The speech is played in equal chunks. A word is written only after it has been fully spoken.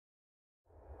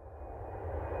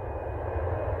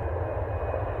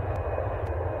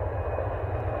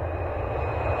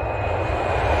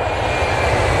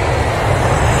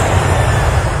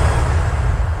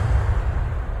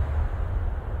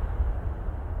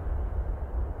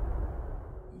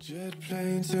Jet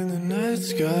planes in the night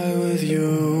sky with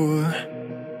you,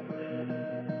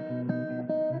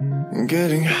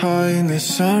 getting high in the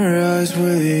sunrise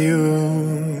with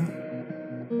you,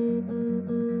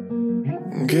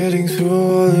 getting through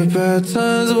all the bad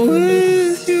times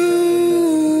with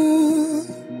you.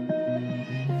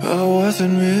 I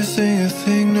wasn't missing a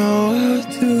thing, no I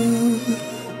do.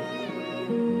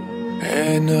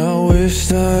 And I wish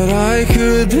that I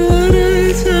could build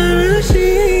a time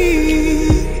machine,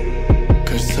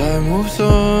 'cause time moves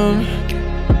on,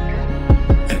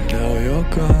 and now you're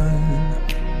gone.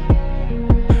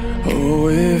 Oh,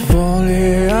 if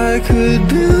only I could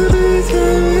build a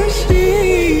time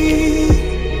machine,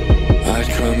 I'd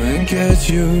come and get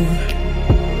you.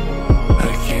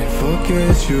 I can't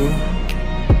forget you.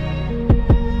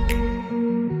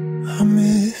 I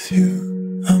miss you,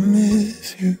 I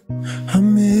miss you, I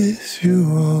miss you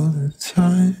all the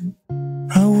time.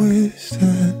 I wish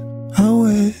that, I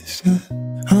wish that,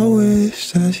 I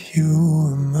wish that you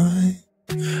were mine.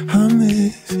 I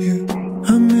miss you,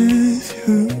 I miss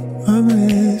you, I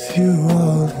miss you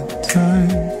all the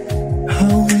time.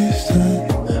 I wish that,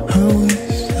 I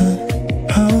wish that,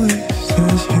 I wish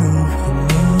that you were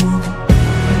mine.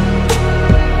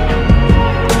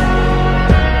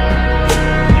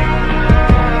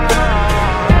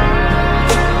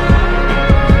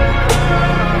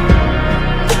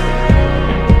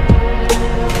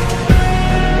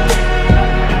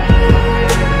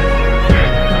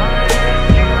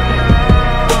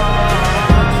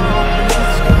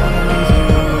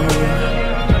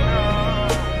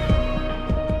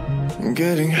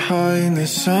 Getting high in the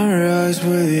sunrise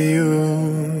with you,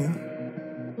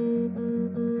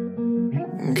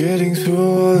 getting through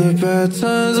all the bad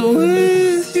times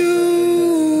with you.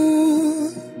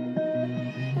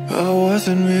 I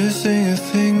wasn't missing a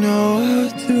thing, no I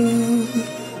do.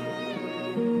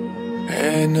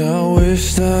 And I wish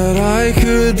that I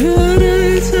could build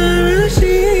a time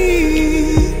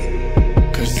machine,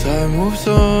 'cause time moves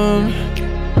on,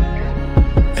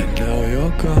 and now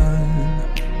you're gone.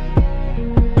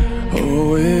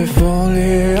 Oh, if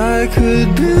only I could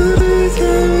build a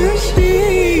time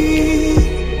machine,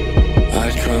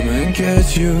 I'd come and get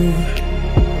you.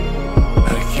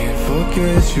 I can't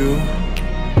forget you.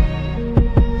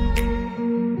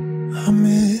 I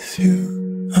miss you,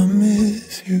 I miss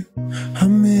you, I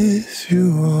miss you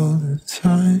all the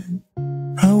time.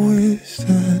 I wish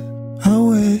that, I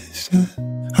wish that,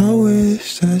 I wish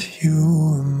that you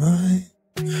were mine.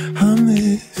 I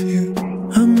miss you,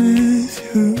 I miss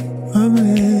you, I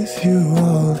miss you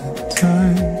all the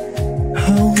time.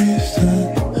 I wish that,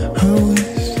 I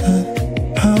wish that,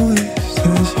 I wish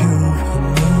that you were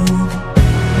mine.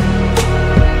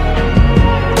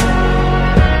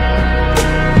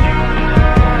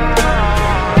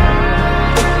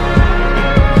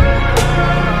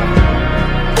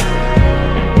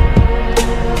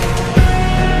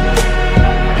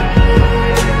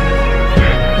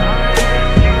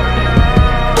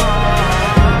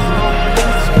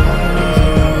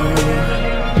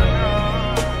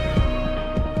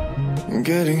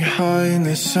 Getting high in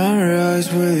the sunrise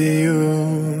with you,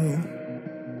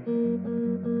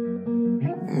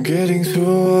 getting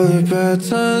through all the bad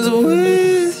times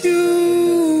with you.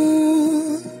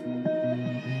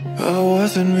 I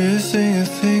wasn't missing a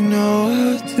thing, no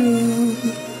I do.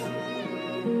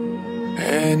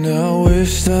 And I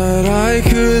wish that I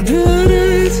could build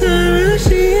a time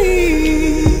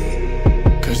machine,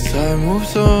 'cause time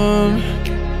moves on,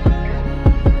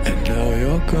 and now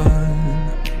you're gone.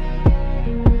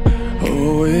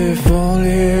 Oh, if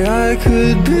only I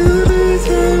could build a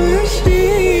time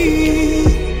machine,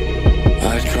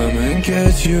 I'd come and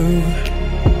get you.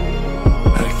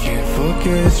 I can't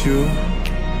forget you.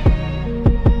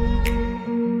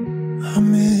 I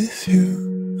miss you,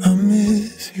 I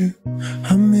miss you,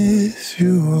 I miss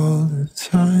you all the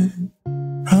time.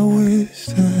 I wish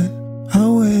that, I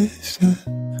wish that,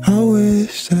 I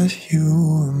wish that you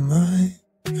were mine.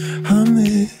 I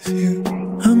miss you,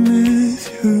 I miss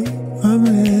you, I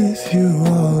miss you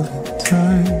all the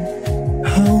time.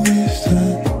 I wish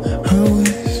that, I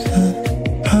wish that,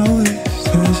 I wish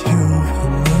that you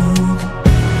were mine.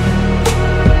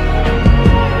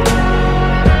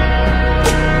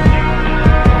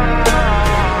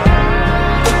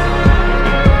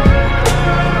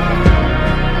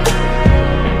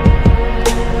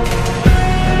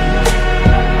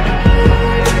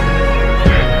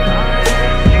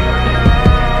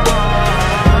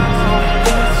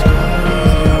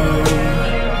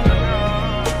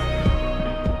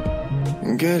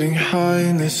 Getting high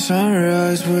in the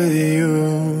sunrise with you,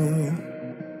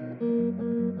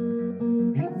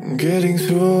 getting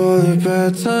through all the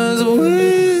bad times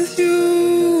with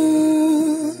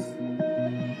you.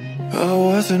 I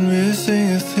wasn't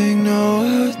missing a thing, now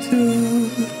I do.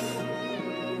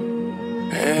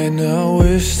 And I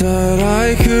wish that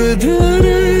I could build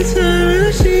a time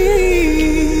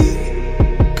machine,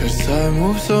 'cause time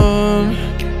moves on,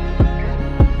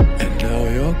 and now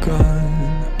you're gone.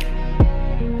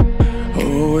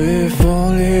 Oh, if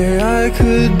only I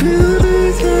could build a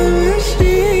time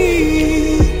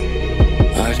machine,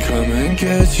 I'd come and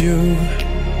get you.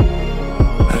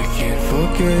 I can't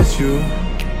forget you.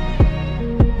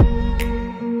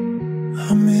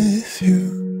 I miss you,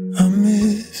 I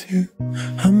miss you,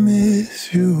 I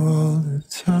miss you all the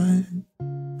time.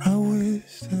 I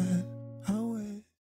wish that